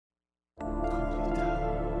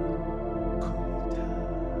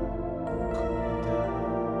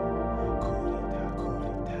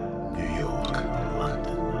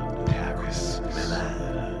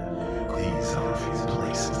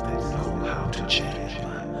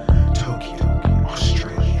Jam, Tokyo,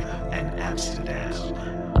 Australia, and Amsterdam.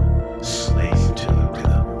 Slave to the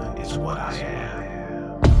rhythm is what I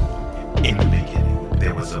am. In the beginning,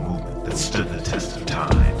 there was a movement that stood the test of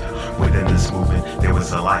time. Within this movement, there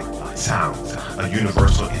was a light, sounds, a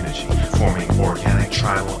universal energy, forming organic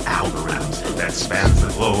tribal algorithms that spans the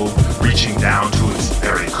globe, reaching down to its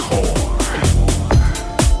very core.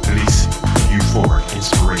 Releasing euphoric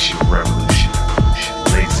inspirational revolution.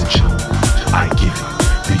 Ladies and gentlemen, I give you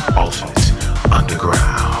the ultimate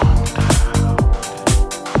underground.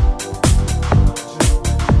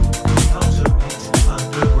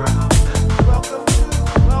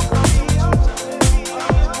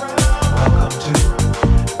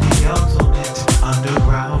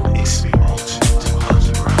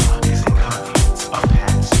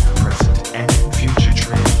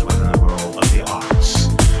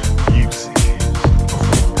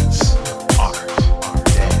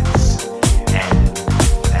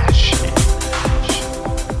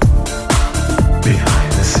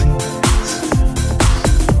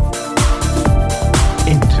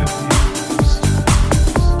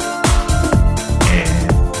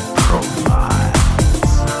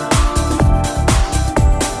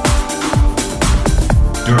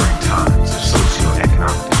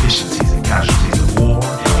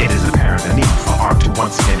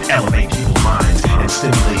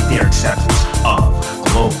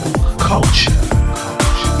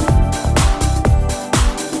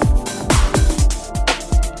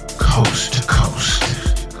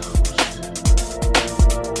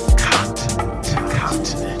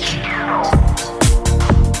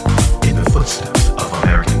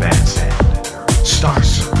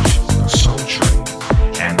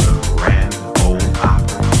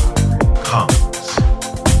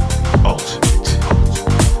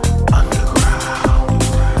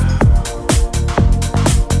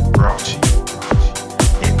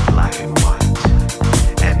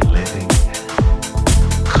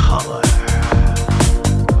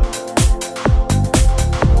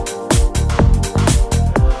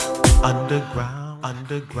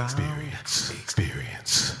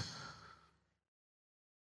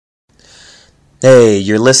 Hey,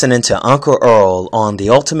 you're listening to Uncle Earl on the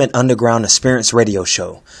Ultimate Underground Experience Radio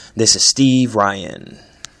Show. This is Steve Ryan.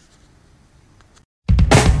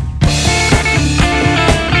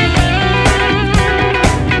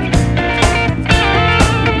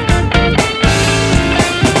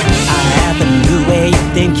 I have a new way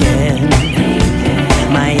of thinking.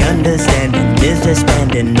 My understanding is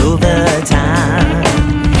expanding over time.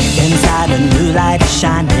 Inside a new light is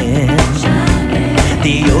shining.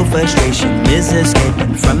 The old frustration is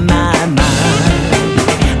escaping from my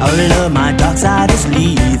mind. All of my dark side is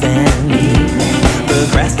leaving.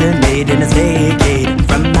 Procrastinating is vacating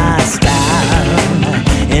from my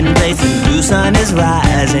style. In place of blue sun is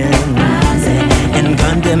rising. And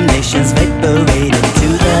condemnation's vaporating to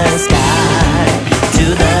the sky. To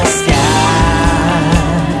the sky.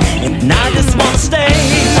 And I just wanna stay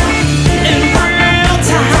in real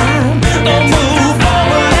time. Don't move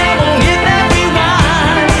forward, I won't hit that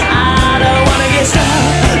rewind. I don't wanna get stuck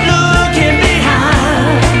looking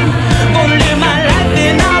behind. Gonna live my life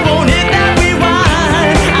and I won't hit that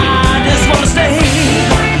rewind. I just wanna stay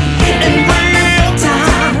in real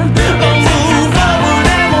time. Don't move forward,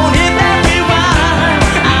 I won't hit that rewind.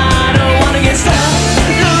 I don't wanna get stuck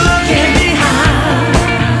looking behind.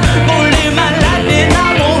 Gonna live my life and I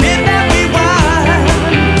won't hit that rewind.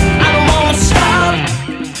 I don't wanna stop,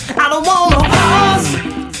 I don't wanna pause.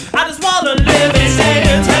 I just wanna live and stay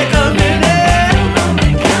and take a minute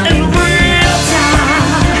in real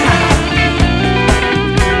time.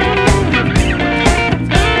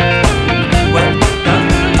 Well,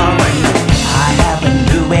 alright. I have a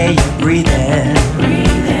new way of breathing.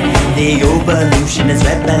 The evolution is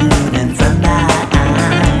revoluting from my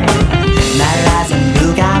eyes. My lies a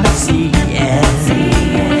new kind of seeing.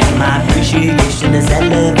 My appreciation is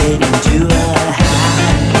elevating to a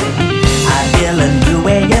high. I feel a new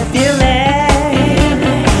way of feeling.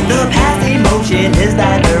 The past emotion is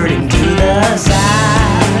diverting to the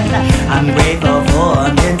side. I'm grateful for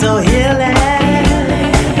mental healing.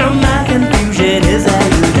 My confusion is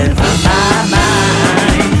eluding from my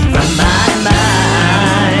mind. From my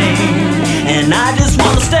mind. And I just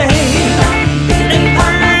wanna stay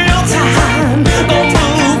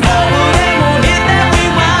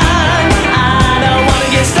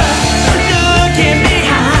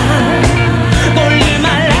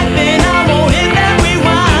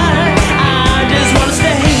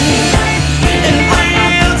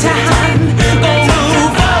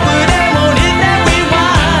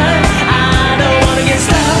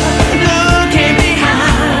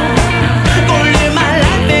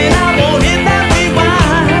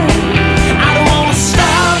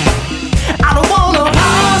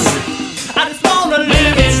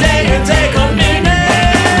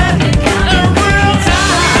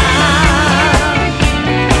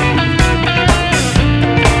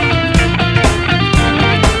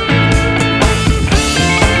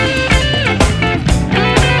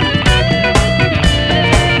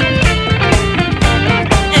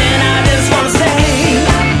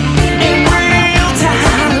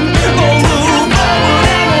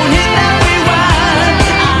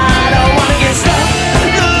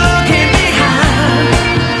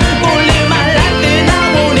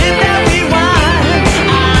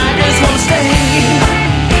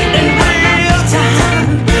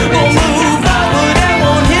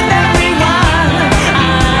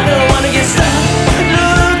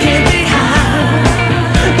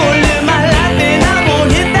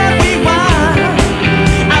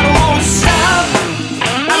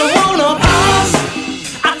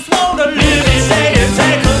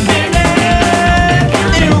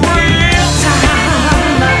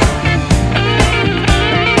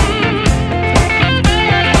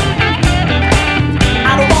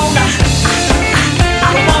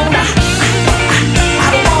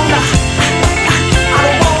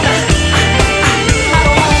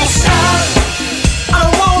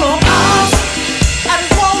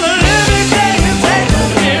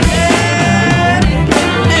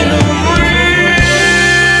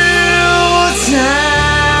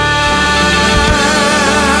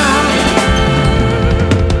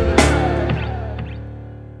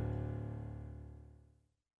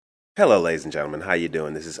ladies and gentlemen. How you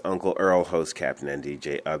doing? This is Uncle Earl, host, captain, and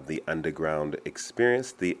DJ of the Underground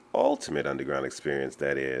Experience, the ultimate underground experience,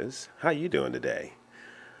 that is. How you doing today?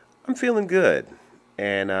 I'm feeling good,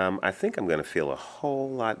 and I think I'm going to feel a whole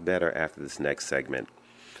lot better after this next segment.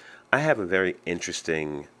 I have a very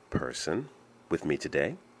interesting person with me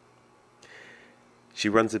today. She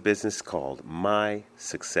runs a business called My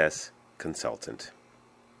Success Consultant.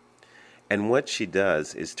 And what she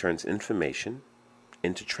does is turns information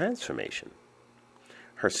into transformation.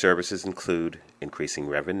 Her services include increasing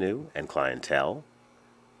revenue and clientele,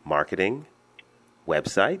 marketing,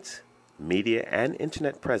 websites, media and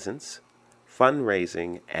internet presence,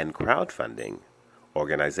 fundraising and crowdfunding,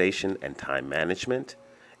 organization and time management,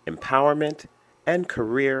 empowerment, and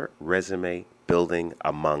career resume building,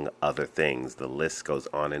 among other things. The list goes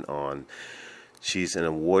on and on. She's an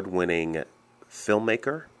award-winning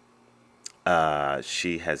filmmaker.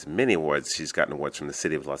 She has many awards. She's gotten awards from the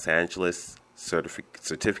City of Los Angeles,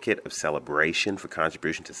 Certificate of Celebration for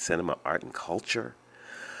Contribution to Cinema, Art, and Culture,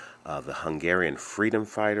 the Hungarian Freedom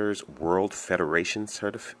Fighters World Federation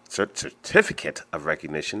Certificate of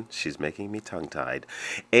Recognition. She's making me tongue-tied.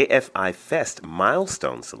 AFI Fest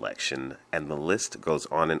Milestone Selection, and the list goes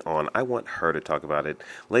on and on. I want her to talk about it.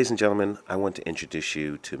 Ladies and gentlemen, I want to introduce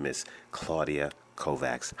you to Miss KLAUDIA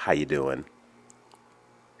KOVACS. How you doing?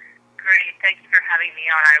 Great. Thanks for having me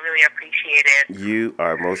on. I really appreciate it. You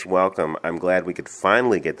are most welcome. I'm glad we could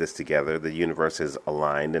finally get this together. The universe is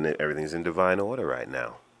aligned and everything's in divine order right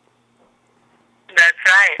now.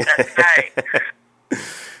 That's right.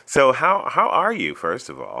 So how are you, first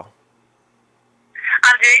of all?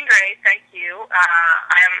 I'm doing great, thank you.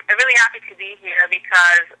 I'm really happy to be here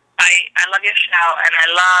because I love your show and I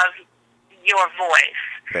love your voice.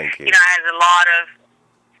 Thank you. You know, it has a lot of,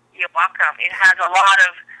 you're welcome. It has a lot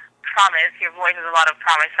of promise. Your voice has a lot of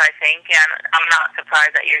promise, I think, and I'm not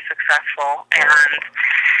surprised that you're successful. And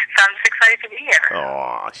so I'm just excited to be here.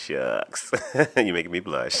 Oh, shucks. You're making me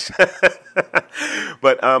blush.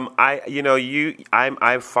 But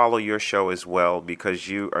I follow your show as well because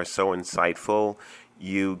you are so insightful.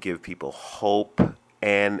 You give people hope,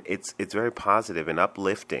 and it's very positive and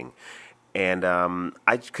uplifting. And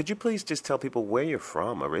could you please just tell people where you're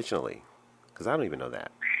from originally? Because I don't even know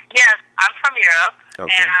that. Yes, I'm from Europe,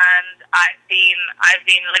 okay. And I've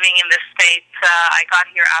been living in the States. I got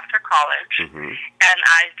here after college, Mm-hmm. and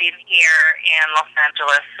I've been here in Los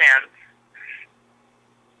Angeles since.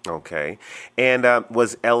 Okay. And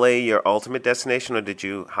was L.A. your ultimate destination, or did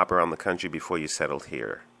you hop around the country before you settled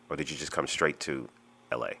here? Or did you just come straight to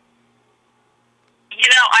L.A.? You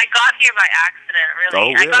know, I got here by accident, really. Oh,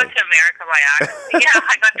 really? I got to America by accident. Yeah,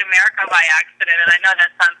 I got to America by accident, and I know that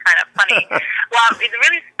sounds kind of funny. Well, it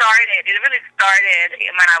really started when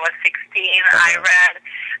I was 16. I read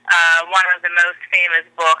one of the most famous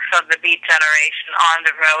books of the Beat Generation, On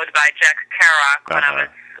the Road by Jack Kerouac, when I was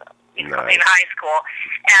in high school.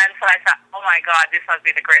 And so I thought, oh my God, this must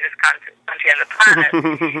be the greatest country on the planet.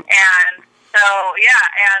 And so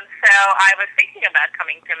I was thinking about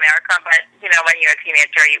coming to America, but, you know, when you're a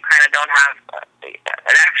teenager, you kind of don't have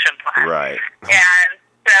an action plan. Right. And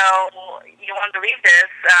so you won't believe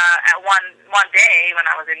this. At one day when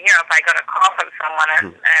I was in Europe, I got a call from someone,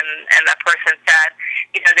 and that person said,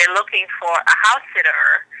 you know, they're looking for a house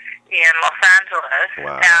sitter in Los Angeles.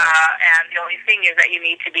 Wow. And the only thing is that you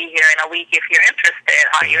need to be here in a week if you're interested.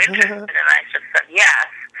 Are you interested? And I just said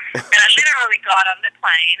yes. And I literally got on the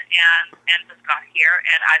plane and just got here,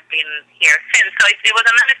 and I've been here since. So it was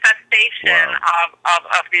a manifestation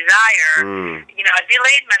of desire, you know, a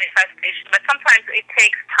delayed manifestation, but sometimes it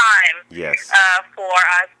takes time for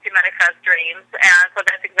us to manifest dreams, and so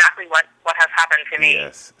that's exactly what has happened to me.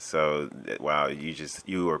 Yes. So, wow,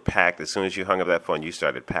 you were packed. As soon as you hung up that phone, you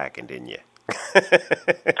started packing, didn't you?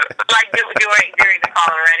 Like during the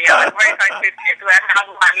call already, I was very excited to have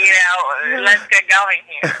one, you know, let's get going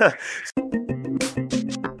here.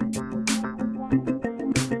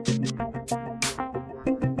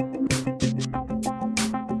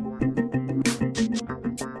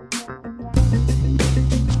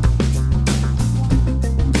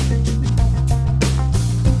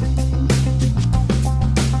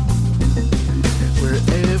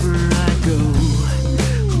 Wherever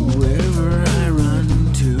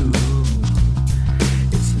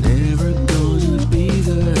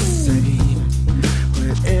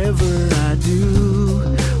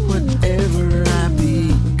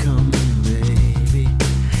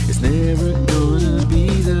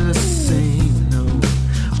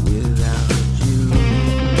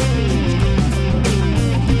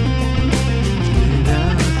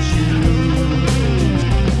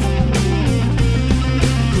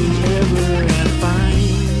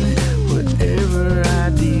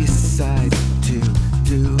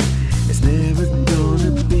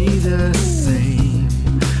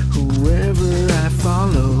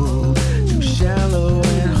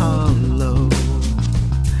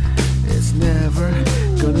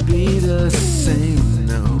the same,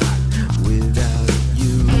 no, without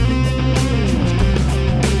you.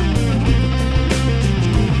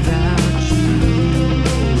 Without you.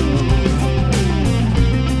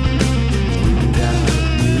 Without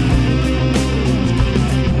you.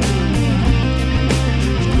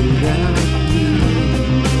 Without you.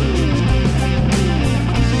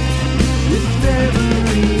 With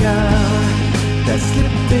every hour that's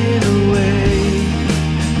slipping away,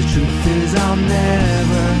 the truth is I'll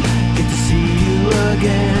never get to see you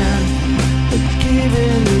again. But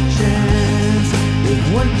given the chance, if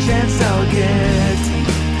one chance I'll get,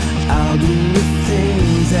 I'll do the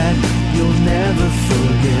things that you'll never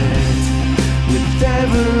forget. With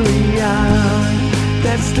every hour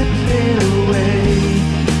that's slipping away,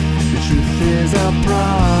 the truth is I'll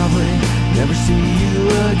probably never see you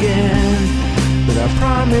again. But I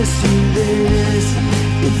promise you this,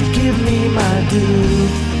 if you give me my due,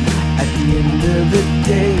 at the end of the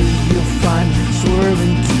day, you'll find me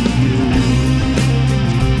swerving to you.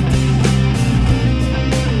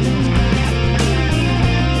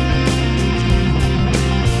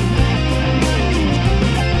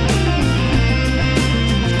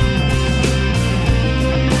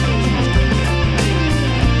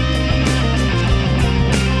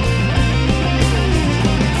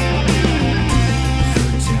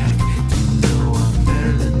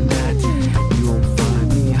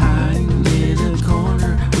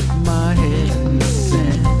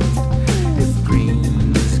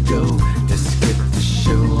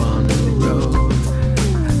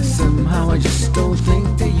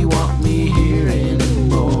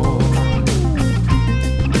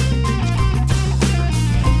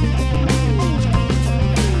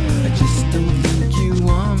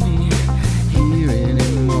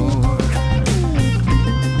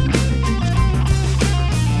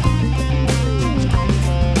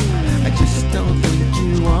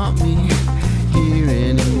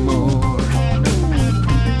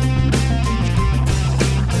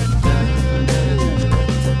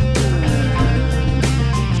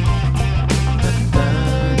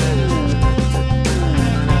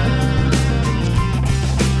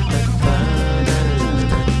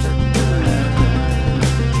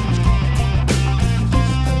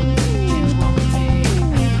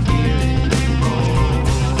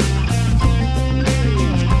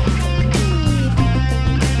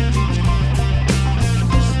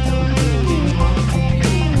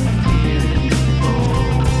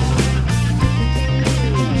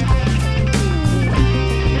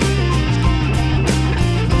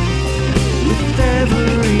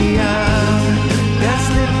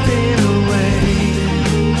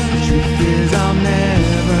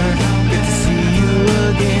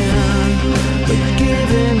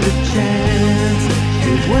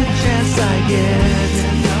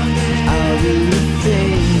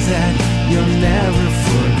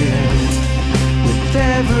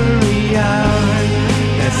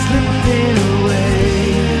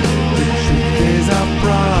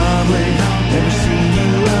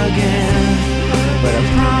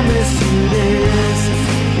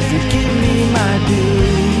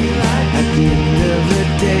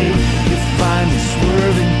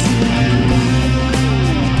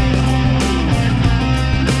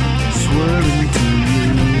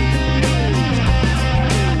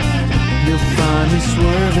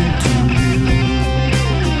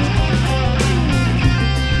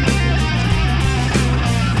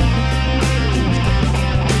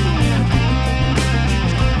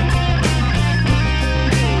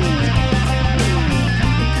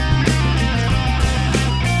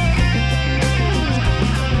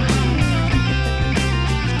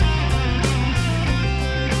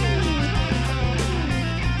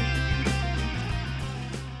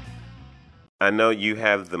 I know you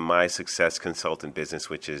have the My Success Consultant business,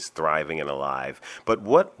 which is thriving and alive. But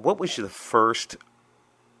what was the first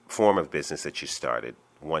form of business that you started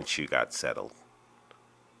once you got settled?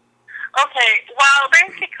 Okay, well,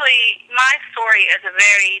 basically, my story is a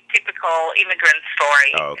very typical immigrant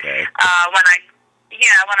story. Oh, okay.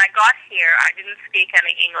 When I got here, I didn't speak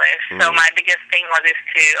any English, so my biggest thing was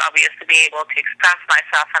to obviously be able to express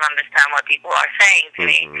myself and understand what people are saying to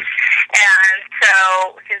me. And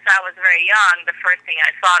so, since I was very young, the first thing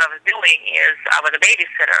I thought of doing is I was a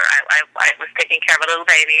babysitter. I was taking care of a little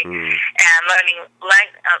baby and learning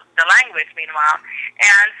the language, meanwhile.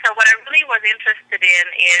 And so what I really was interested in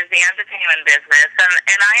is the entertainment business,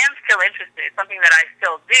 and I am still interested. It's something that I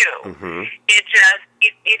still do.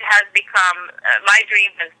 It has become, my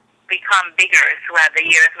dream has become bigger throughout the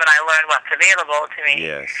years when I learned what's available to me.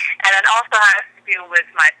 Yes. And it also has to do with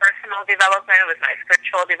my personal development, with my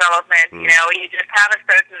spiritual development. You know, you just have a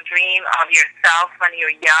certain dream of yourself when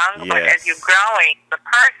you're young, but as you're growing, the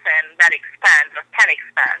person that expands or can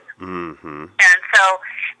expand. And so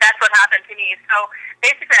that's what happened to me. So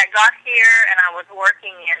basically, I got here and I was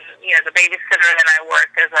working in, you know, the babysitter, and I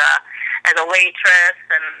worked as a waitress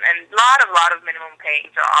and a lot of minimum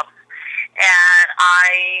paying jobs. And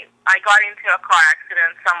I got into a car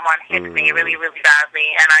accident. Someone hit me really, really badly,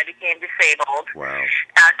 and I became disabled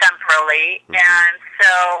temporarily. And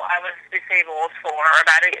so I was disabled for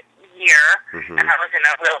about a year, and I was in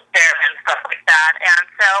a wheelchair and stuff like that. And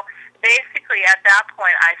so basically at that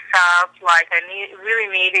point, I felt like I really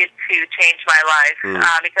needed to change my life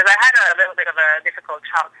because I had a little bit of a difficult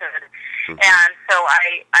childhood. And so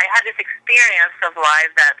I had this experience of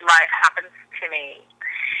life that life happens to me.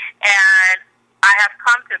 And I have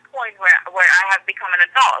come to a point where I have become an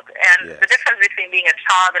adult. And the difference between being a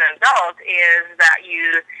child and an adult is that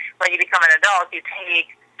when you become an adult, you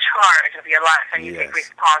take charge of your life and you take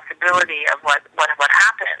responsibility of what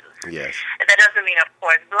happens. And that doesn't mean, of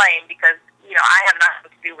course, blame, because, you know, I have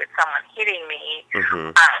nothing to do with someone hitting me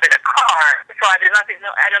with a car. So there's nothing.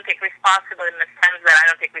 No, I don't take responsibility in the sense that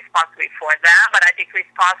I don't take responsibility for that, but I take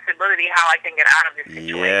responsibility how I can get out of this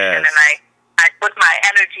situation, and I put my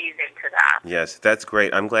energies into that. Yes, that's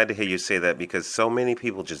great. I'm glad to hear you say that, because so many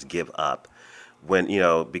people just give up when, you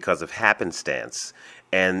know, because of happenstance.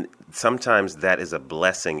 And sometimes that is a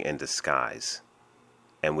blessing in disguise.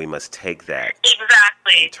 And we must take that.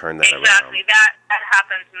 Exactly. And turn that around. That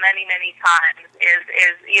happens many, many times.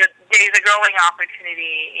 There's a growing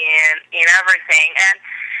opportunity in everything. And,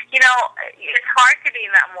 you know, it's hard to be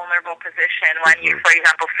in that vulnerable position when you're, for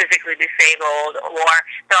example, physically disabled, or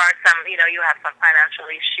there are some, you know, you have some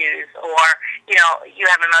financial issues, or, you know, you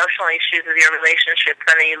have emotional issues with your relationships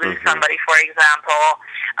when you lose somebody, for example,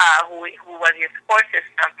 who was your support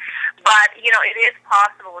system. But, you know, it is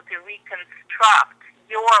possible to reconstruct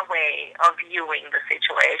your way of viewing the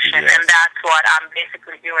situation, and that's what I'm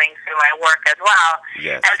basically doing through my work as well.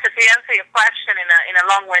 And so to answer your question in a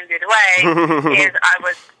long-winded way, is I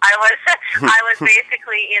was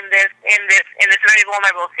basically in this very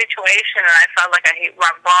vulnerable situation, and I felt like I hit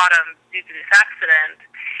rock bottom due to this accident.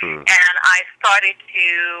 And I started to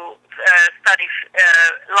study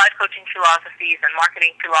life coaching philosophies and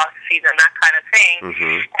marketing philosophies and that kind of thing.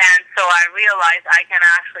 And so I realized I can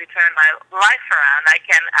actually turn my life around. I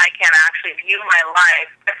can actually view my life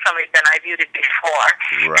differently than I viewed it before.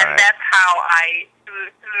 And that's how I, through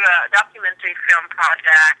a documentary film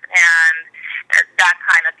project, and that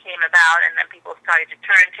kind of came about, and then people started to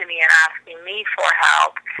turn to me and asking me for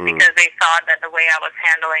help because they thought that the way I was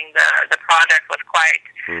handling the project was quite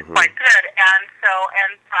good. And so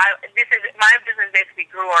my business basically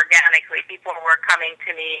grew organically. People were coming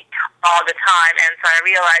to me all the time, and so I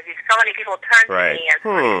realized if so many people turn to me and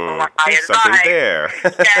want my advice,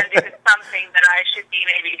 then this is something that I should be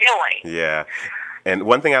maybe doing. And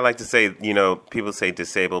one thing I like to say, you know, people say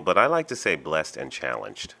disabled, but I like to say blessed and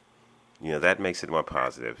challenged. You know, that makes it more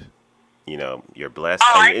positive. You know, you're blessed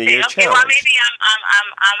and you're challenged. Well, maybe I'm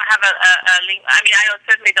have a link. I mean, I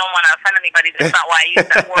certainly don't want to offend anybody. That's not why I use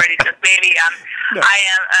that word. It's just maybe I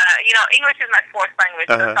am. You know, English is my fourth language,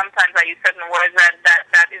 so sometimes I use certain words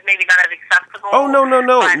that is maybe not as acceptable. Oh no!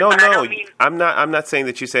 I'm not saying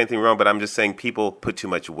that you say anything wrong, but I'm just saying people put too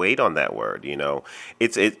much weight on that word. You know,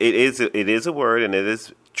 it is a word, and it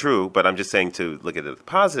is true. But I'm just saying, to look at it the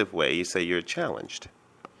positive way, you say you're challenged.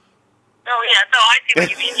 Oh, yeah. So I see what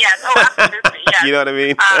you mean. Yes. Oh, absolutely. Yes. You know what I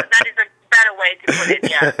mean? That is a better way to put it,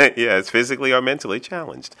 yes. Yes, physically or mentally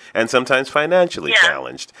challenged, and sometimes financially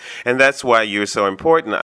challenged. And that's why you're so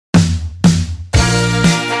important.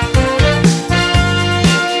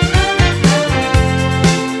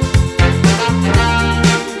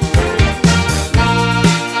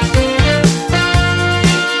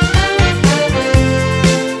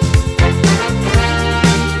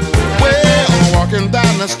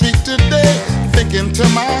 Down the street today, thinking to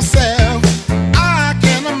myself, I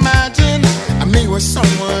can imagine me with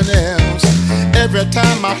someone else. Every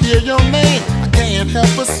time I hear your name, I can't help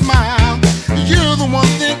but smile. You're the one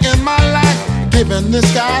thing in my life, giving this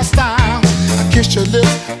guy style. I kiss your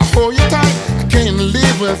lips, I hold you tight, I can't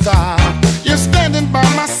live without. You're standing by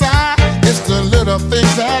my side, it's the little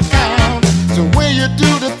things that count. The way you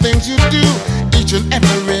do the things you do, each and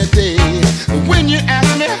every day. When you ask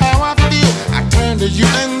me how I feel, I turn to you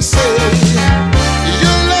and say,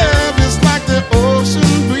 your love is like the ocean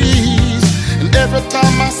breeze. And every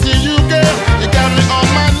time I see you, girl, you got me on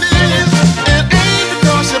my knees. It ain't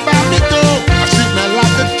because you're about me go, I treat me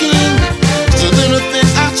like a king. It's the little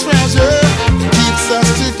things I treasure that keeps us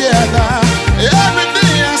together.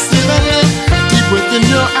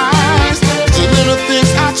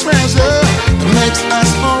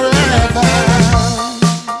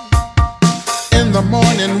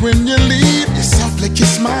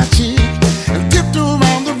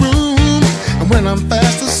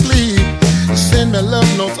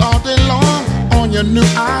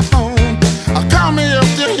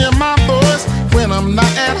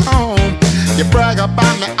 at home. You brag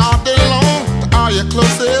about me all day long to all your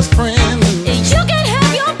closest friends. You can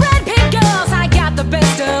have your Brad Pitt girls, I got the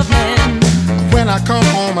best of men. When I come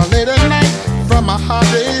home late at night from a hard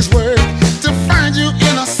day's work, to find you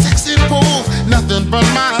in a sexy pose, nothing but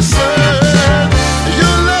my serve.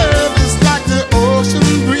 Your love is like the ocean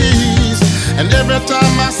breeze, and every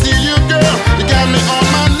time I see you, girl, you got me on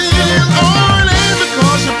my knees. Oh, it ain't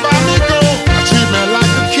because you buy me gold, treat me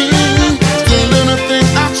like a king. Still little things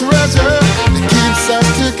I treasure that keeps us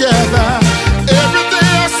together. Every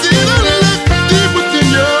day I see the look deep within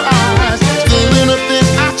your eyes. Still little things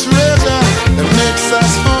I treasure that makes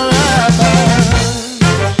us forever.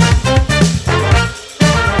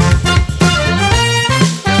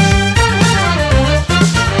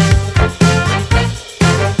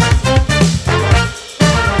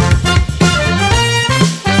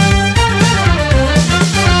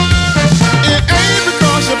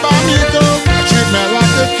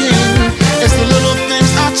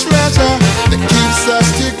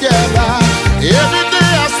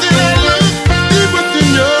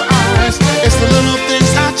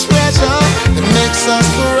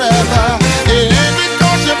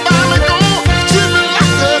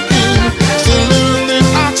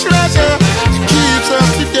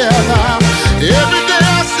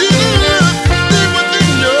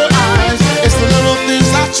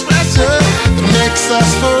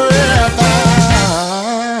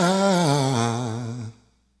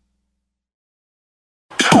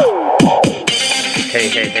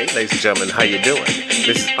 Hey, ladies and gentlemen, how you doing? This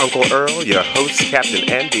is Uncle Earl, your host, captain,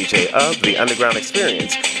 and DJ of the Underground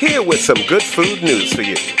Experience, here with some good food news for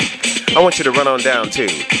you. I want you to run on down to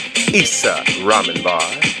Issa Ramen Bar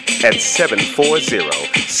at 740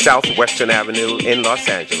 Southwestern Avenue in Los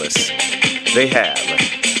Angeles. They have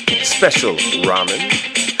special ramen,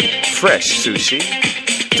 fresh sushi,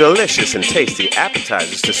 delicious and tasty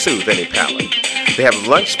appetizers to soothe any palate. They have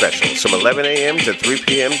lunch specials from 11 a.m. to 3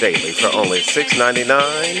 p.m. daily for only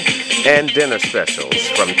 $6.99 and dinner specials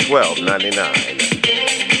from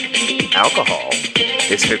 $12.99. Alcohol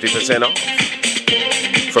is 50% off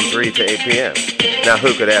from 3 to 8 p.m. Now,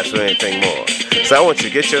 who could ask for anything more? So I want you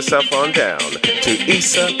to get yourself on down to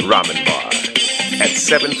Issa Ramen Bar at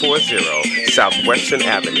 740 Southwestern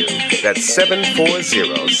Avenue. That's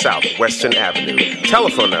 740 Southwestern Avenue.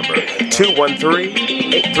 Telephone number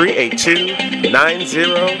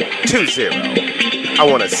 213-382-9020. I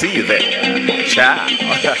want to see you there. Ciao.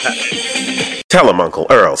 Tell them Uncle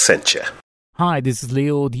Earl sent you. Hi, this is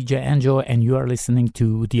Leo, DJ Angel, and you are listening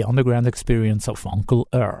to The Underground Experience of Uncle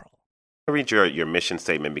Earl. I read your mission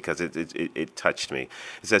statement because it touched me.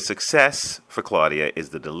 It says, success for Claudia is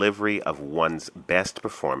the delivery of one's best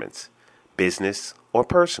performance, business or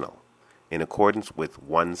personal, in accordance with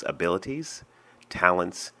one's abilities,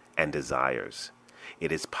 talents, and desires.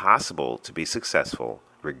 It is possible to be successful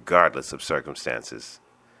regardless of circumstances.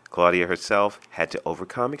 Claudia herself had to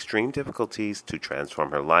overcome extreme difficulties to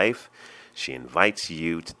transform her life. She invites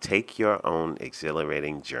you to take your own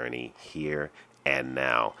exhilarating journey here and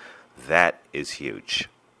now. That is huge.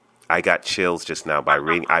 I got chills just now by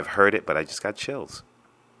reading. I've heard it, but I just got chills.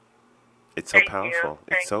 It's so powerful.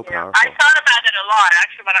 It's so powerful. I thought about it a lot,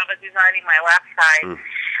 actually, when I was designing my website,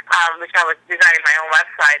 which I was designing my own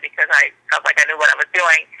website because I felt like I knew what I was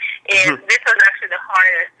doing. And this was actually the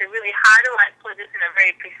hardest. To really, how do I put this in a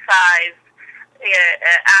very precise,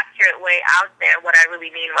 accurate way out there, what I really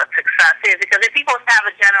mean what success is? Because if people have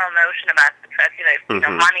a general notion about success, you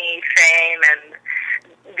know, money, fame, and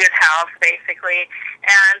good health, basically.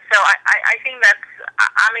 And so I think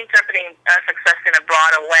I'm interpreting success in a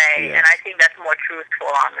broader way, and I think that's more truthful,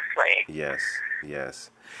 honestly. Yes.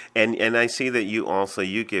 And I see that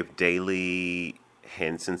you give daily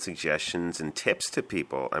hints and suggestions and tips to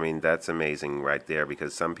people. I mean, that's amazing right there,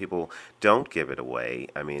 because some people don't give it away,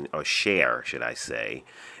 or share, should I say,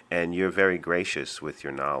 and you're very gracious with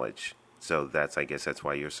your knowledge. So I guess that's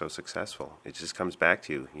why you're so successful. It just comes back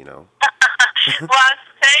to you, you know. Well,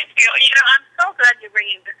 thank you. I'm so glad you're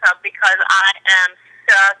bringing this up because I am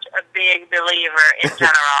such a big believer in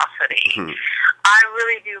generosity. I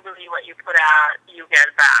really do believe what you put out, you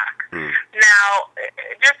get back. Now,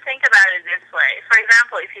 just think about it this way. For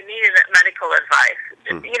example, if you needed medical advice,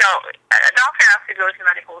 a doctor has to go to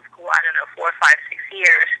medical school, 4, 5, 6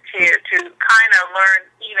 years to kind of learn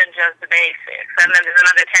even just the basics. And then there's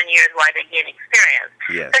another 10 years while they gain experience.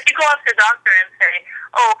 Yes. So if you go up to the doctor and say,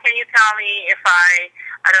 can you tell me if I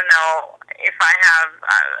have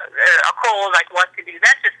a cold, like what to do?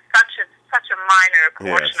 That's just such a minor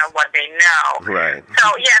portion of what they know. Right.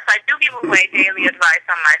 So, yes, I do give away daily advice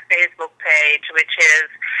on my Facebook page, which is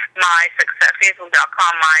my success,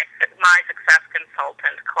 facebook.com, my success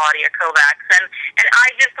consultant, KLAUDIA KOVACS, and I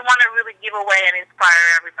just want to really give away and inspire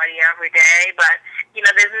everybody every day. But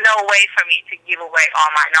there's no way for me to give away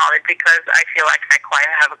all my knowledge because I feel like I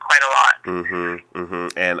have quite a lot.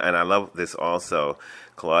 And I love this also.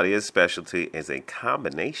 KLAUDIA's specialty is a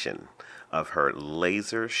combination of her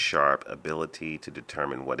laser-sharp ability to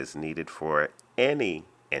determine what is needed for any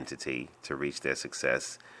entity to reach their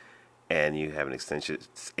success, and you have an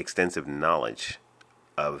extensive knowledge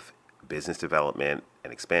of business development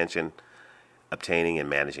and expansion, obtaining and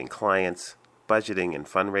managing clients, budgeting and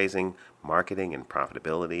fundraising, marketing and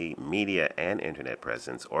profitability, media and internet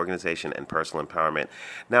presence, organization and personal empowerment.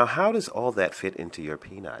 Now, how does all that fit into your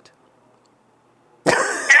peanut?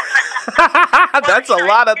 That's a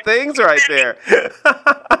lot of things right there. It's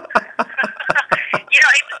actually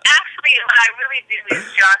what I really do is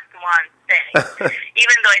just one thing.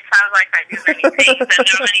 Even though it sounds like I do many things, and there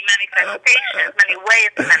are many manifestations, many ways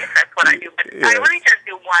to manifest what I do, but I really just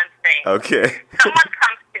do one thing. Okay. Someone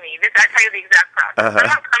comes to me, I tell you the exact process.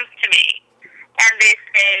 Someone comes to me, and they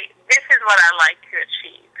say, this is what I like to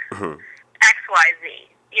achieve. X, Y, Z.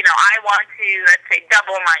 I want to, let's say,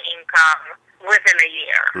 double my income within a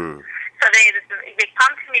year. So they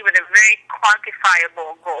come to me with a very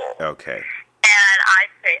quantifiable goal. Okay. And I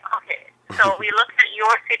say, okay, so we look at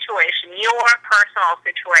your situation, your personal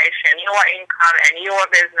situation, your income and your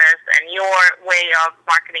business and your way of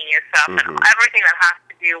marketing yourself and everything that has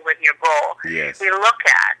to do with your goal. Yes. We look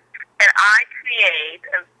at, and I create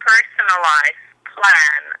a personalized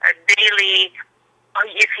plan, a daily,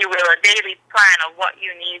 if you will, a daily plan of what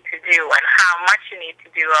you need to do and how much you need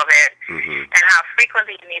to do of it and how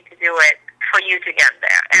frequently you need to do it for you to get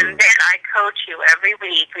there. And then I coach you every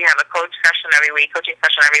week. We have a coaching session every week,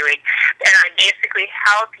 and I basically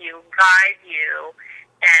help you, guide you,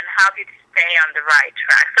 and help you to stay on the right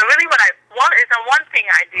track. So really one thing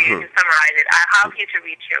I do to summarize it, I help you to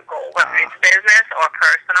reach your goal, whether it's business or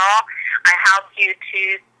personal. I help you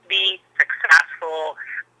to be successful,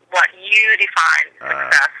 what you define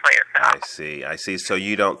success for yourself. I see. So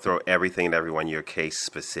you don't throw everything at everyone. You're case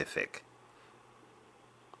specific.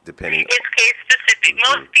 It's case specific.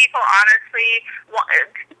 Most people want to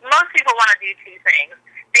do two things.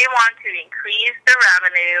 They want to increase the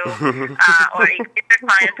revenue or increase their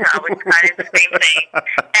clientele, which is kind of the same thing.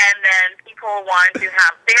 And then people want to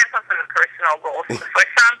have some sort of personal goals. For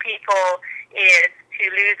some people, it's to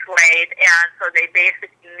lose weight, and so they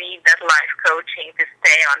basically need that life coaching to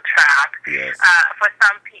stay on track. Yes. For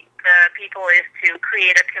some people is to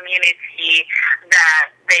create a community that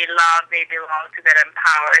they love, they belong to, that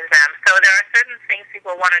empowers them. So there are certain things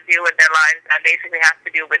people want to do with their lives that basically have to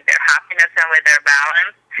do with their happiness and with their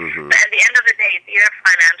balance. But at the end of the day, it's either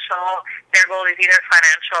financial, their goal is either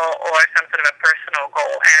financial or some sort of a personal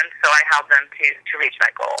goal, and so I help them to reach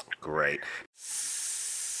that goal. Great.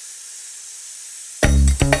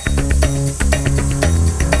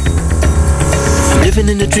 Living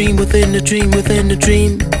in a dream within a dream within a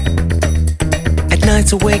dream. At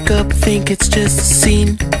nights I wake up, think it's just a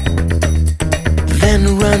scene. Then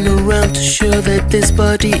I run around to show that this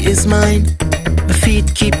body is mine. My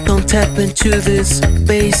feet keep on tapping to this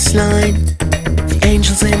bass line. The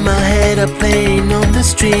angels in my head are playing on the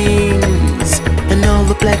strings, and all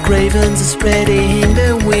the black ravens are spreading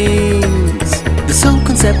their wings. This whole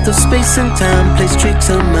concept of space and time plays tricks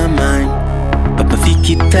on my mind, but my feet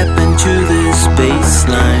keep tapping to this bass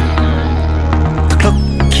line. The clock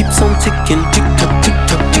keeps on ticking, tick tock, tick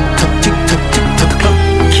tock, tick tock, tick tock, tick tock. The clock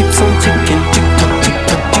keeps on ticking, tick tock, tick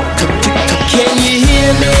tock, tick tock, tick tock. Can you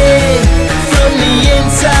hear me? From the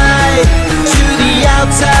inside to the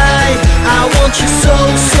outside, I want you so,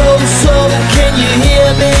 so, so. Can you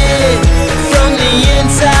hear me? From the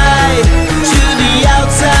inside to the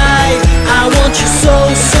outside, I want you so,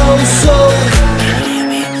 so, so. Can you hear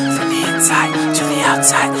me? From the inside to the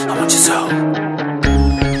outside, I want you so.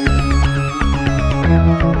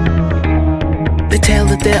 They tell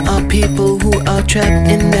that there are people who are trapped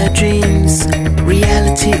in their dreams.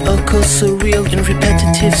 Reality occurs surreal in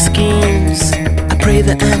repetitive schemes. I pray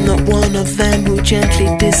that I'm not one of them who gently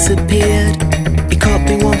disappeared. It caught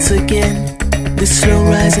me once again, this slow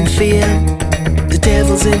rise in fear. The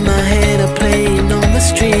devils in my head are playing on the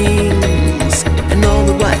strings, and all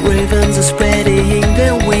the white ravens are spreading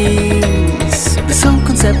their wings. This whole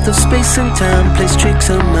concept of space and time plays tricks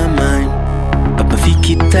on my mind, but my feet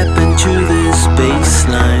keep tapping to this bass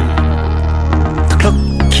line. The clock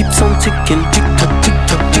keeps on ticking, tick tock, tick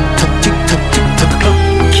tock, tick tock, tick tock, tick tock. The clock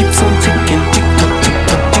keeps on ticking, tick tock, tick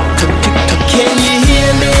tock, tick tock, tick tock. Can you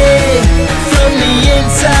hear me? From the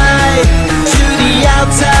inside to the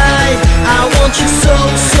outside, I want you so,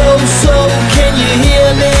 so, so. Can you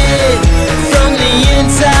hear me?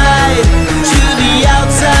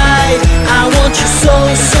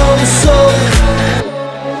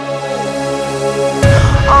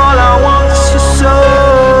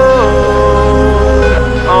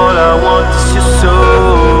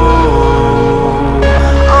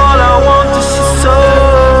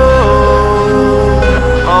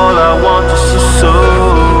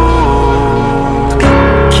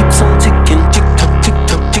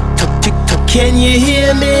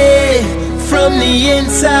 from the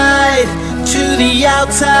inside to the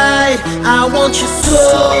outside. I want you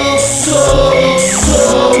so.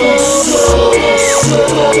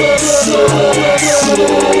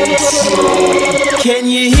 Can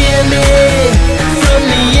you hear me? From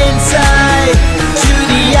the inside to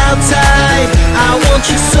the outside. I want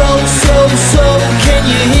you so. Can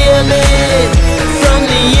you hear me? From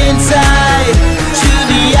the inside to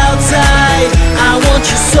the outside. I want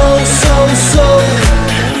you so.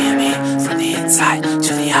 Can you hear me? From the inside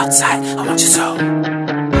to the outside. I want you so.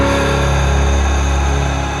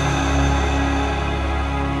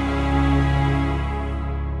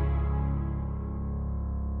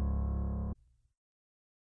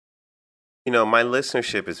 You know, my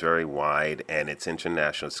listenership is very wide, and it's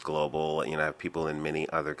international, it's global. You know, I have people in many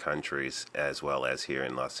other countries as well as here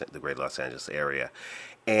in the great Los Angeles area.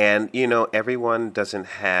 And, you know, everyone doesn't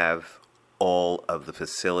have all of the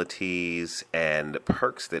facilities and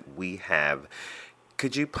perks that we have.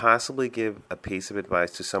 Could you possibly give a piece of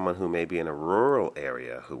advice to someone who may be in a rural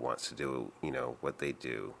area who wants to do, you know, what they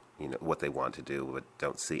do, you know, what they want to do, but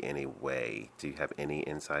don't see any way? Do you have any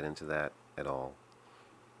insight into that at all?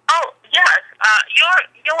 Oh, yes.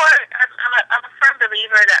 I'm a firm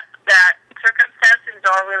believer that circumstances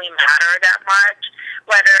don't really matter that much,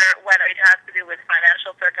 whether it has to do with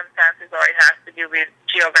financial circumstances or it has to do with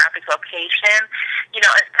geographic location. You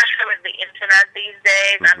know, especially with the internet these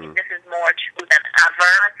days, I mean, this is more true than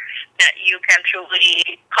ever, that you can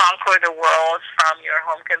truly conquer the world from your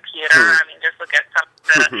home computer. I mean, just look at some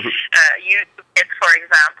of the YouTube hits, for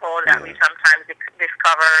example, that we sometimes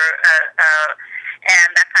discover and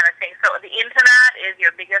that kind of thing. So the internet is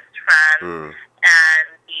your biggest friend, and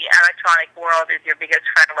the electronic world is your biggest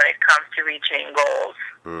friend when it comes to reaching goals.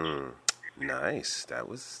 Nice. That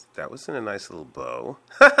was in a nice little bow.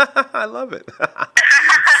 I love it.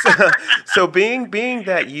 so being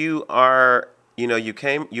that you are, you know,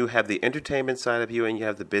 you have the entertainment side of you and you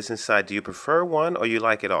have the business side. Do you prefer one or you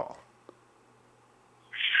like it all?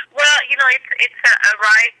 Well, you know, it's a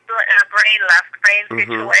right brain, left brain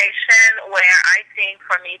situation where I think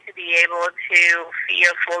for me to be able to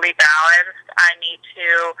feel fully balanced, I need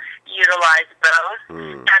to utilize both.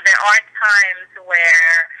 And there are times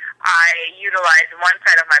where I utilize one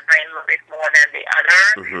side of my brain a little bit more than the other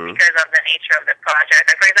because of the nature of the project.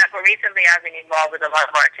 Like, for example, recently I've been involved with a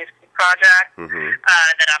lot of artistic projects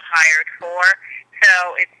that I'm hired for.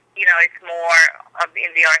 So it's, you know, it's more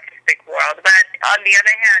in the artistic world. But on the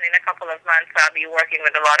other hand, in a couple of months, I'll be working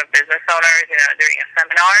with a lot of business owners, you know, during a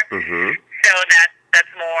seminar. So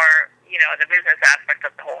that's more, you know, the business aspect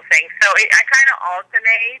of the whole thing. So I kind of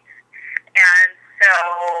alternate, and so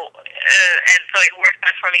it works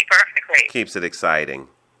out for me perfectly. Keeps it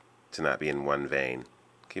exciting to not be in one vein.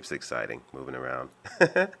 Keeps it exciting, moving around.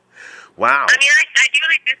 Wow. I mean, I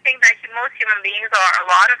really do think that most human beings are a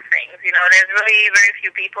lot of things. You know, there's really very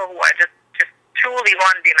few people who are just truly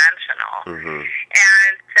one-dimensional.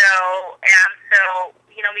 And so,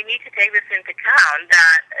 you know, we need to take this into account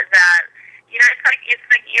that you know, it's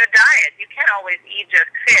like your diet. You can't always eat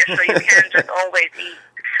just fish, so you can't just always eat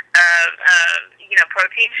you know,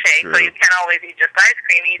 protein shake, so you can't always eat just ice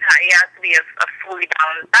cream. It has to be a fully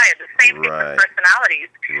balanced diet. The same thing with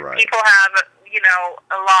personalities. People have, you know,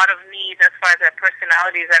 a lot of needs as far as their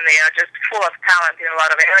personalities, and they are just full of talent in a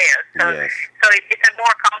lot of areas. So it's a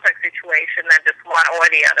more complex situation than just one or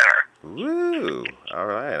the other. Woo!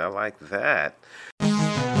 All right, I like that.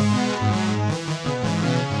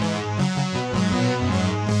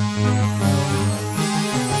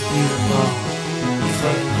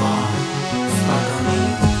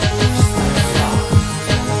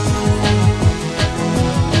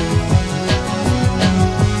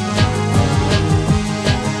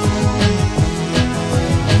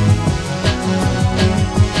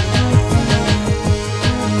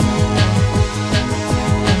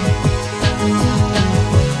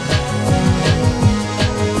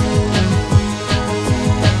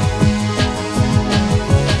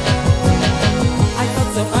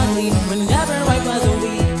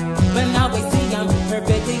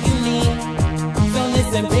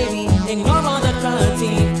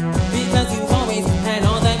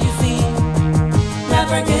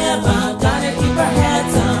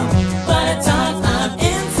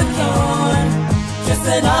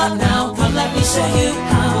 Show you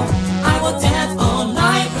how I will dance all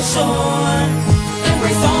night for sure.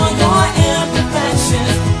 Embrace all your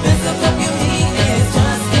imperfections. Physical beauty is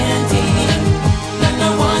just indeed. Let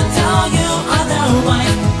no one tell you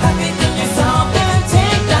otherwise. Happy in yourself and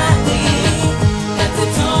take that lead. Head to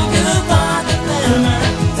toe, you got the glimmer.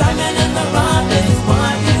 Diamond in the rough is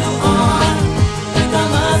what you are.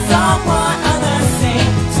 Regardless of what others say,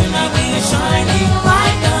 tonight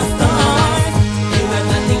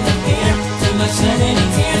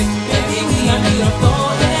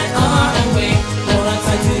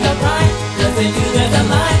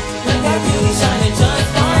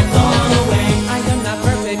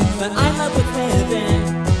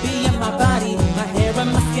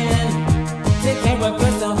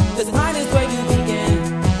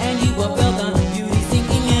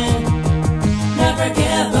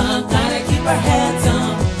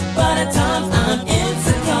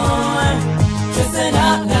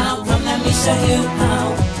show you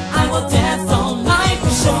how. I will dance all night for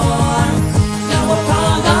sure. No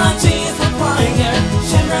apologies required.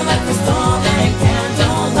 Shimmer like crystal and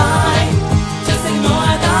candlelight. Just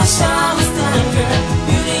ignore the shallow standard.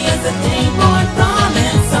 Beauty is a thing born from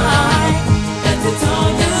inside. Head to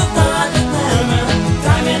toe, you've got the glamour.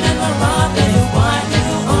 Diamond in the rough is what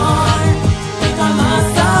you are. Regardless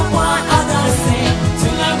of what others say,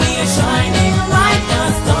 tonight we are shining like the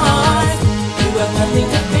stars. You have nothing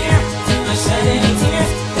to fear, do not shed any tears.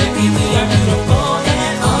 Baby, we are beautiful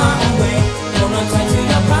in our own way. Hold on tight to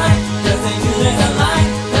your pride, cause in you there's a light.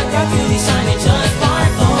 Let that beauty shining just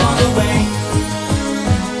sparkle the way.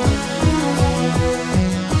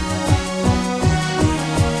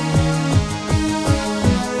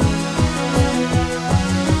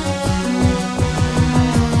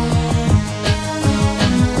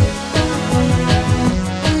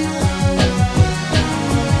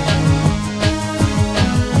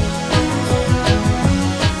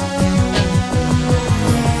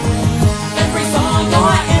 Every song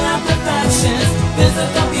your inner perfections.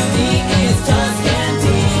 Physical beauty is just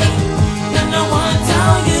candy. Let no one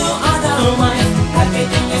tell you otherwise. Have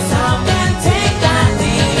faith in yourself and take that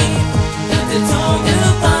lead. Head to toe,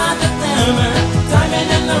 you've got the glamour. Diamond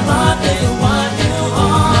in the rough is what you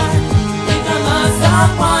are. Regardless of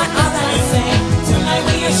what others say, tonight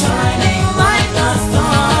we are shining like the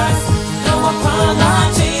stars. No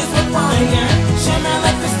apologies required. Shimmer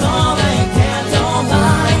like crystal and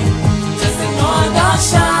candlelight. Just ignore the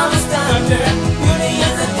shallow standard. Beauty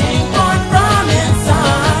is a thing born from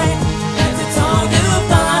inside. Head to toe, you've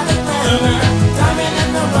got the glamour. Diamond in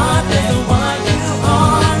the rough is what you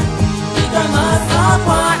are. Regardless of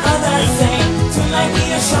what others say, tonight we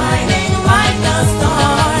are shining like the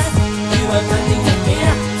stars. You have nothing to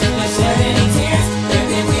fear, do not shed any tears.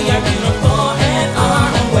 Baby, we are beautiful in our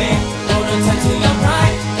own way. Hold on tight to your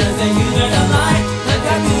pride, cause in you there's a light. Let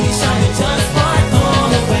that beauty shine and just sparkle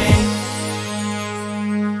away.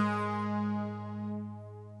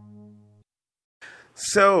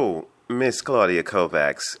 So, Miss Claudia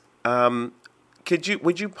KOVACS,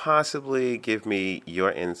 would you possibly give me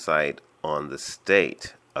your insight on the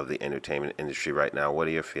state of the entertainment industry right now? What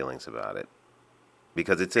are your feelings about it?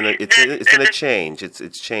 Because it's in a change.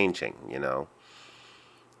 It's changing, you know.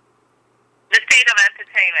 The state of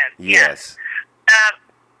entertainment. Yes.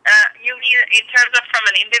 You mean in terms of from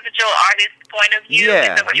an individual artist point of view? Yeah. Is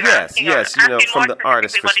that what you're Yes. asking? Yes. Or You know, asking from more the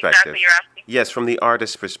artist specifically what perspective. exactly you're asking? Yes, from the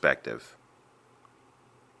artist perspective.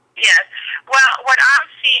 Yes. Well, what I'm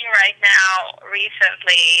seeing right now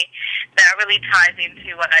recently that really ties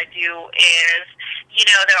into what I do is, you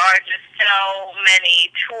know, there are just so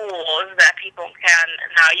many tools that people can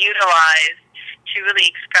now utilize to really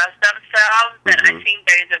express themselves that I think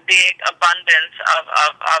there is a big abundance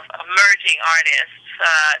of emerging artists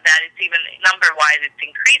that it's even number-wise it's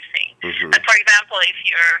increasing. Like for example, if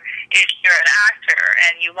you're an actor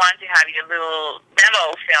and you want to have your little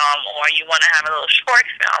demo film or you want to have a little short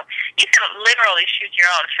film, you can literally shoot your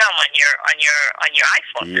own film on your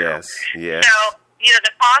iPhone. Yes. Yes. So, you know,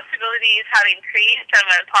 the possibilities have increased, and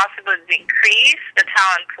when possibilities increase, the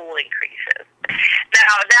talent pool increases.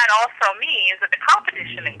 Now, that also means that the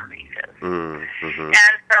competition increases.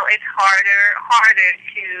 And so it's harder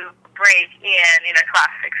to break in a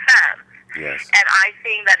classic sense. Yes. And I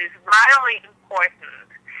think that is vitally important,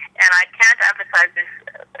 and I can't emphasize this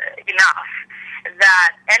enough,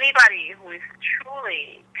 that anybody who is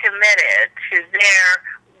truly committed to their,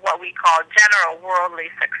 what we call general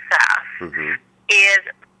worldly success, is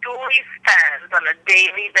truly spends on a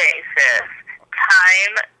daily basis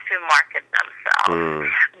time to market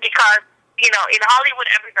themselves. Because, you know, in Hollywood,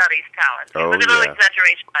 everybody's talented. Oh, it's a little yeah.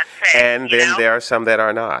 exaggeration, I'd say. And then know? there are some that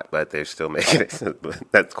are not, but they're still making it.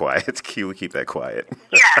 That's quiet. It's cute. We keep that quiet.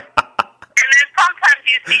 Yes. And then sometimes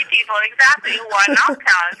you see people exactly who are not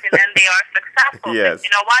talented and they are successful. Yes. You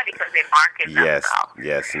know why? Because they market Yes. themselves.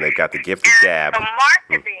 Yes. And they've got the gift of gab. So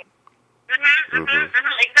marketing,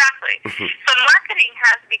 exactly. So marketing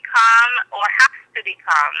has become, or has to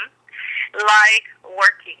become, like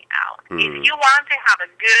working out. If you want to have a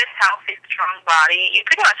good, healthy, strong body, you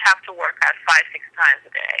pretty much have to work out 5-6 times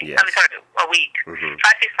a day. Yes. A week. 5-6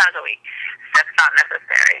 times a week. That's not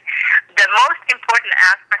necessary. The most important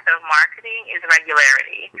aspect of marketing is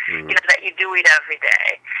regularity. You know, that you do it every day.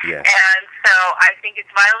 Yes. And so I think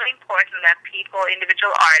it's vitally important that people,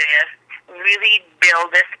 individual artists, really build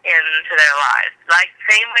this into their lives. Like,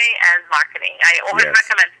 same way as marketing. I always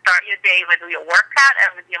recommend start your day with your workout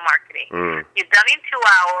and with your marketing. You're done in 2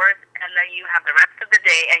 hours, and then you have the rest of the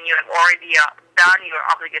day, and you have already done your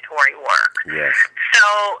obligatory work. Yes.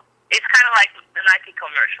 So, It's kind of like the Nike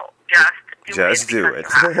commercial. Just do it. Just do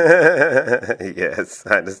it. Yes,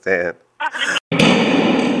 I understand.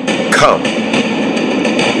 Come.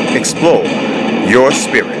 Explore your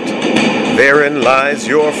spirit. Therein lies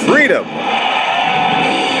your freedom.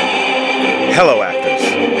 Hello, actors.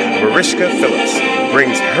 Mariska Phillips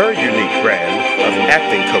brings her unique brand of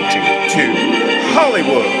acting coaching to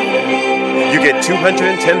Hollywood. You get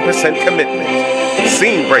 210% commitment,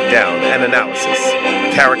 scene breakdown and analysis,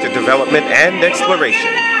 character development and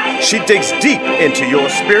exploration. She digs deep into your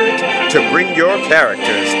spirit to bring your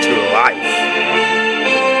characters to life.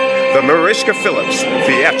 The Mariska Phillips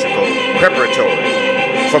Theatrical Preparatory.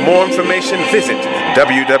 For more information, visit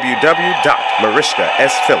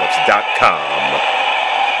www.mariskasphillips.com.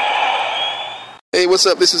 Hey, what's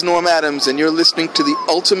up? This is Norm Adams, and you're listening to the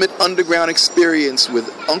Ultimate Underground Experience with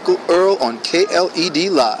Uncle Earl on KLED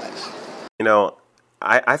Live. You know,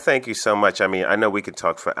 I thank you so much. I mean, I know we could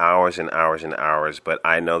talk for hours and hours and hours, but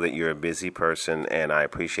I know that you're a busy person, and I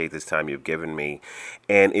appreciate this time you've given me.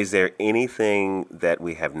 And is there anything that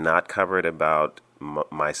we have not covered about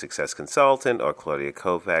My Success Consultant or Claudia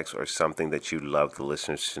KOVACS, or something that you'd love the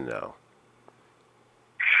listeners to know?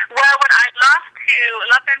 Well, what I'd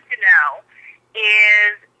love them to know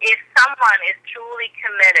is if someone is truly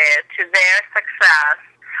committed to their success,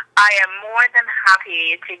 I am more than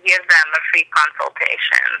happy to give them a free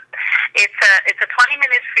consultation. It's a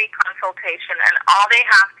 20-minute free consultation, and all they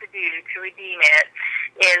have to do to redeem it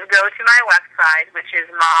is go to my website, which is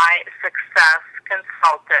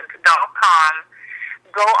mysuccessconsultant.com,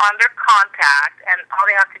 go under contact, and all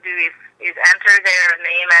they have to do is enter their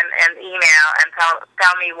name and email and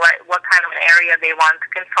tell me what kind of an area they want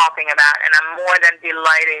consulting about, and I'm more than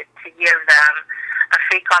delighted to give them a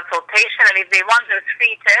free consultation. And if they want those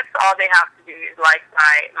free tips, all they have to do is like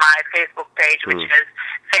my Facebook page, which is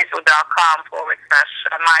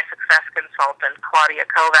facebook.com/My Success Consultant, Claudia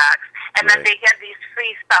KOVACS. And then they get these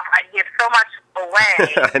free stuff. I give so much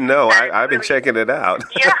away. I know. I've been checking it out.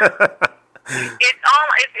 Yeah. It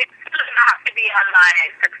doesn't have to be on my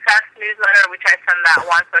Success newsletter, which I send that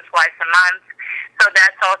once or twice a month. So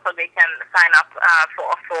that's also, they can sign up for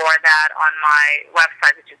that on my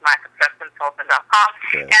website, which is mysuccessconsultant.com.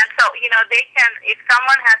 Yeah. And so, they can, if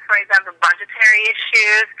someone has, for example, budgetary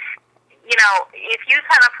issues, if you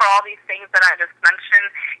sign up for all these things that I just mentioned,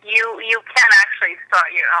 you can actually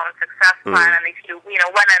start your own success plan. And if you, when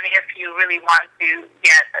and if you really want to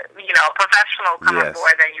get, a professional come on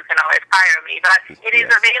board, then you can always hire me. But it is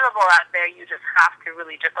available out there. You just have to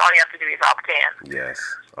all you have to do is opt in. Yes.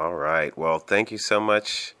 All right. Well, thank you so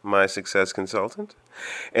much, My Success Consultant.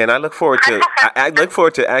 And I look forward to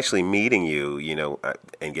actually meeting you,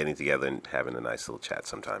 and getting together and having a nice little chat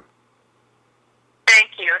sometime.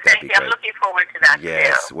 Thank you. I'm looking forward to that,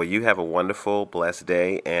 Yes. too. Well, you have a wonderful, blessed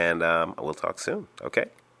day, and we'll talk soon, okay?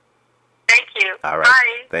 Thank you. All right.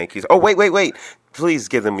 Bye. Thank you. Oh, wait. Please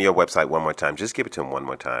give them your website one more time. Just give it to them one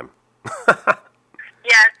more time.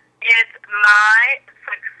 Yes, it's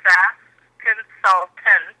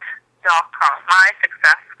mysuccessconsultant.com.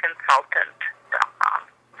 mysuccessconsultant.com.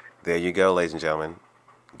 There you go, ladies and gentlemen.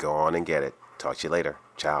 Go on and get it. Talk to you later.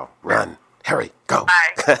 Ciao. Run. Hurry. Go.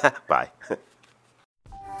 Bye. Bye.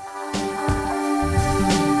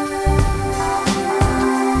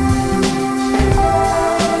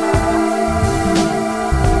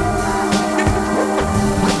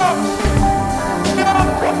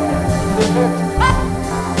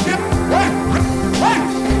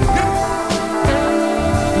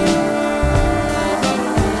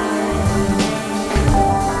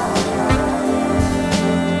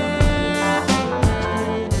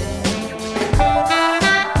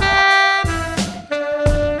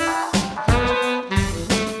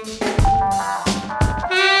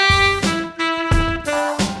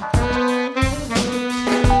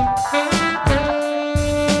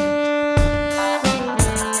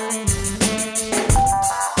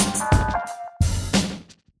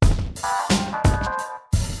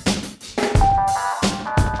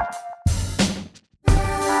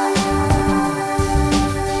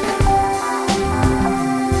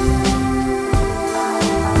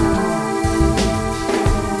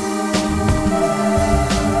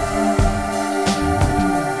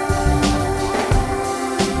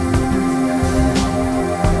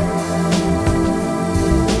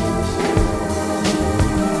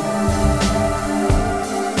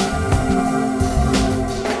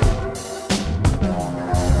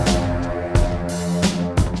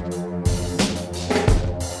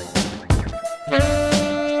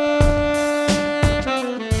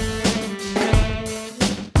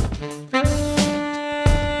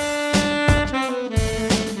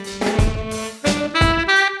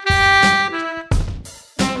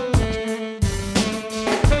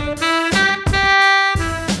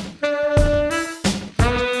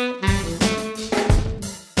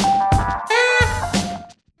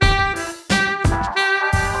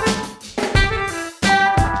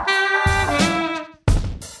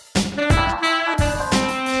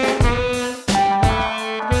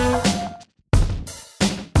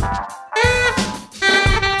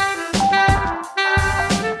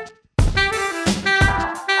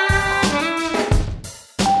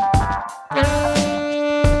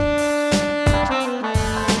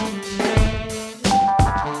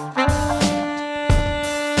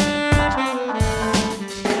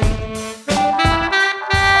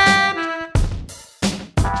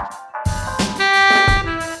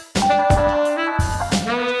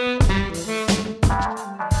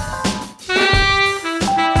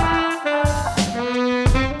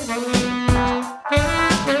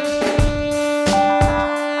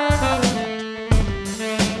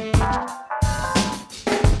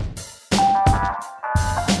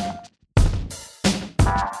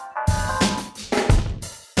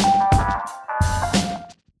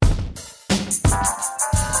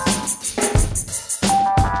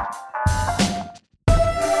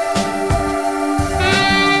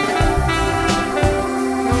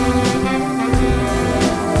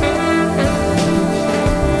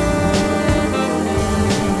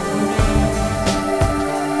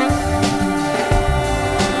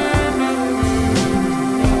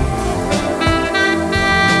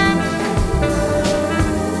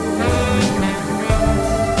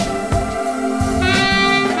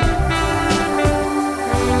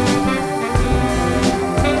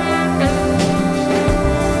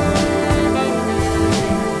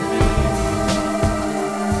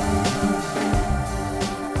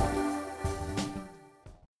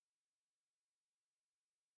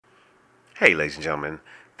 Hey, ladies and gentlemen,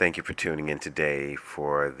 thank you for tuning in today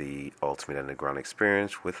for the Ultimate Underground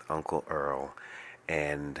Experience with Uncle Earl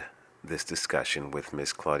and this discussion with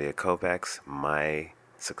Miss KLAUDIA KOVACS, my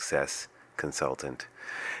success consultant.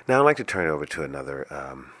 Now, I'd like to turn it over to another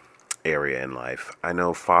area in life. I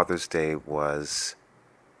know Father's Day was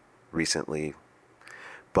recently,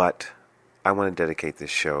 but I want to dedicate this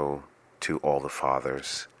show to all the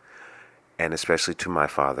fathers, and especially to my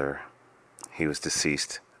father. He was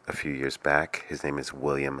deceased a few years back. His name is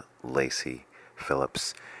William Lacey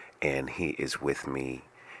Phillips, and he is with me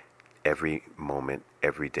every moment,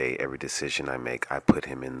 every day, every decision I make. I put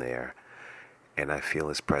him in there, and I feel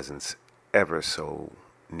his presence ever so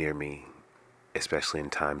near me, especially in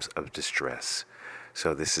times of distress.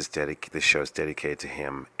 So this show is dedicated to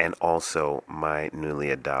him, and also my newly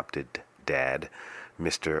adopted dad,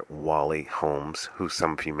 Mr. Wally Holmes, who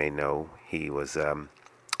some of you may know. He was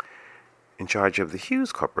in charge of the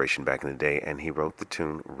Hughes Corporation back in the day, and he wrote the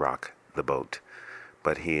tune Rock the Boat.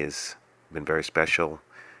 But he has been very special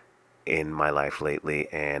in my life lately,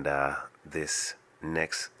 and this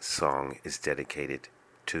next song is dedicated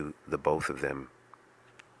to the both of them,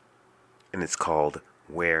 and it's called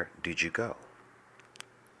Where Did You Go?,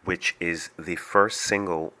 which is the first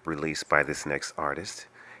single released by this next artist.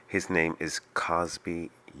 His name is Cosby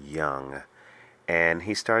Young, and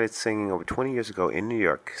he started singing over 20 years ago in New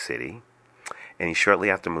York City. And he shortly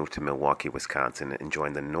after moved to Milwaukee, Wisconsin, and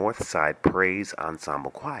joined the North Side Praise Ensemble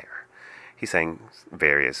Choir. He sang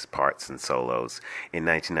various parts and solos. In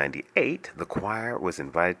 1998, the choir was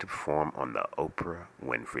invited to perform on the Oprah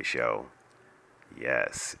Winfrey Show.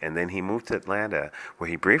 Yes, and then he moved to Atlanta, where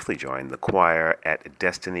he briefly joined the choir at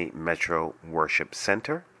Destiny Metro Worship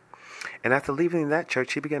Center. And after leaving that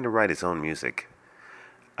church, he began to write his own music.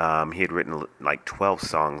 He had written like 12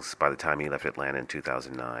 songs by the time he left Atlanta in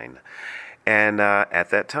 2009. And at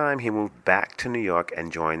that time, he moved back to New York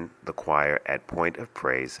and joined the choir at Point of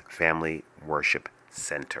Praise Family Worship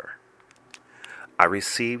Center. I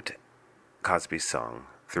received Cosby's song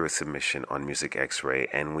through a submission on Music X-Ray,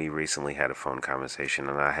 and we recently had a phone conversation,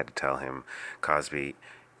 and I had to tell him, Cosby,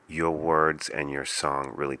 your words and your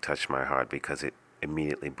song really touched my heart because it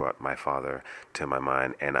immediately brought my father to my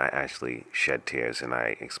mind, and I actually shed tears, and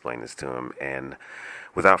I explained this to him. And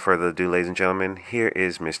without further ado, ladies and gentlemen, here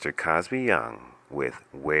is Mr. Cosby Young with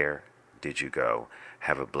Where Did You Go?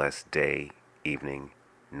 Have a blessed day, evening,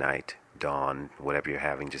 night, dawn, whatever you're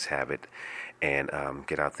having, just have it. And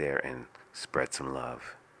get out there and spread some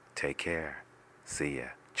love. Take care. See ya.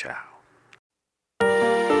 Ciao.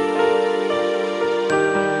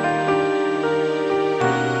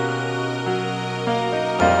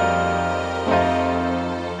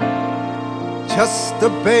 Just a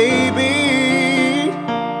baby,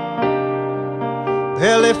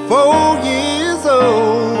 barely 4 years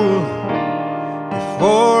old.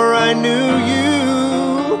 Before I knew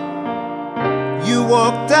you, you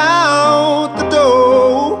walked out the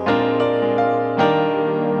door.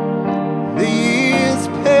 The years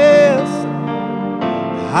passed,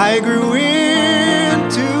 I grew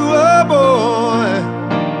into a boy.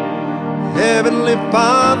 Heavenly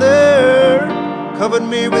Father covered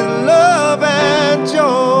me with love and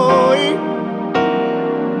joy.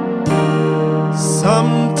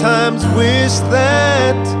 Sometimes wish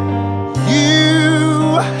that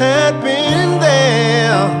you had been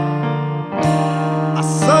there. I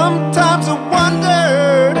sometimes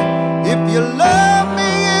wondered if you love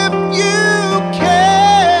me, if you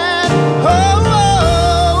can.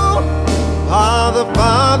 Oh, Father,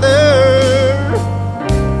 Father,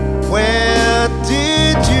 where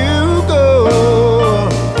did you go?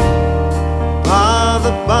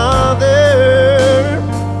 Father,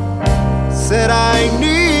 said I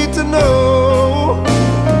need to know.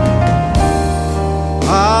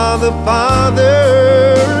 Father,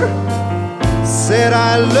 said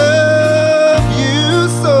I love you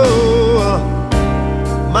so.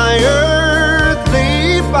 My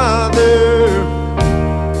earthly father,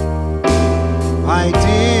 why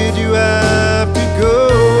did you have to go?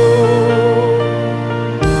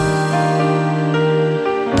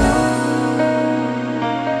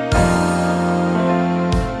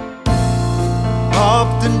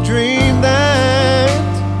 Often dreamed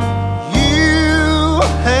that you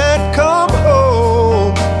had come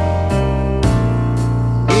home.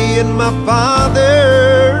 Me and my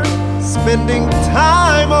father spending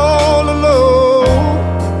time all alone.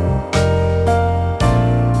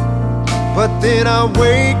 But then I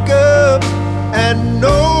wake up and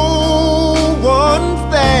no one's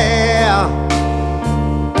there.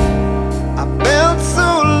 I felt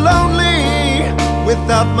so lonely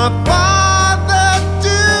without my father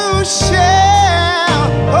to share.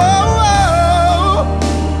 Oh, oh.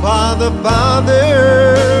 Father,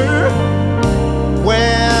 Father,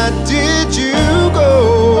 where did you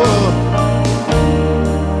go?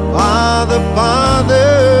 Father,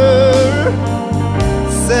 Father,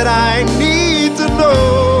 said I need to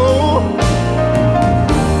know.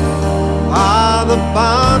 Father,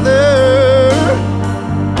 Father,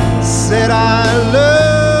 said I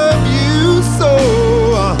love you so.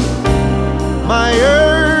 My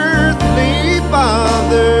earthly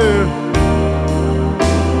Father,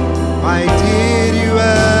 why did you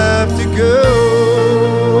have to go?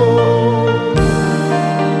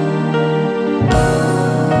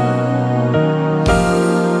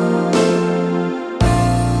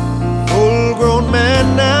 Full-grown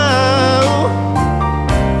man now,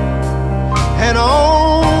 and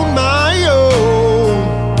on my own,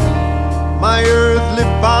 my earthly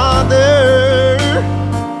father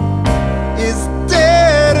is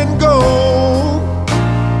dead and gone.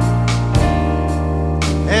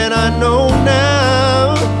 And I know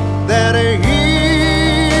now that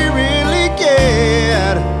he really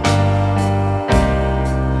cared,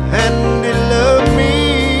 and he loved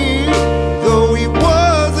me, though he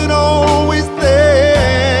wasn't always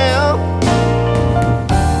there.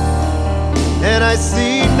 And I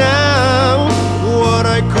see now what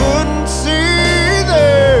I couldn't see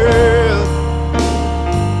there.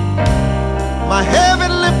 My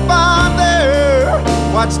heavenly Father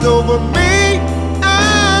watched over me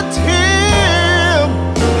and him.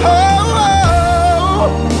 Oh, oh,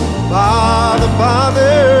 Father,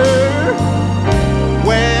 Father,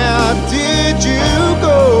 where did you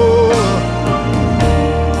go?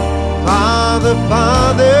 Father,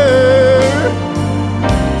 Father,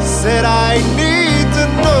 said I need to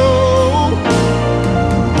know.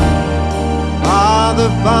 Father,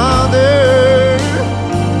 Father,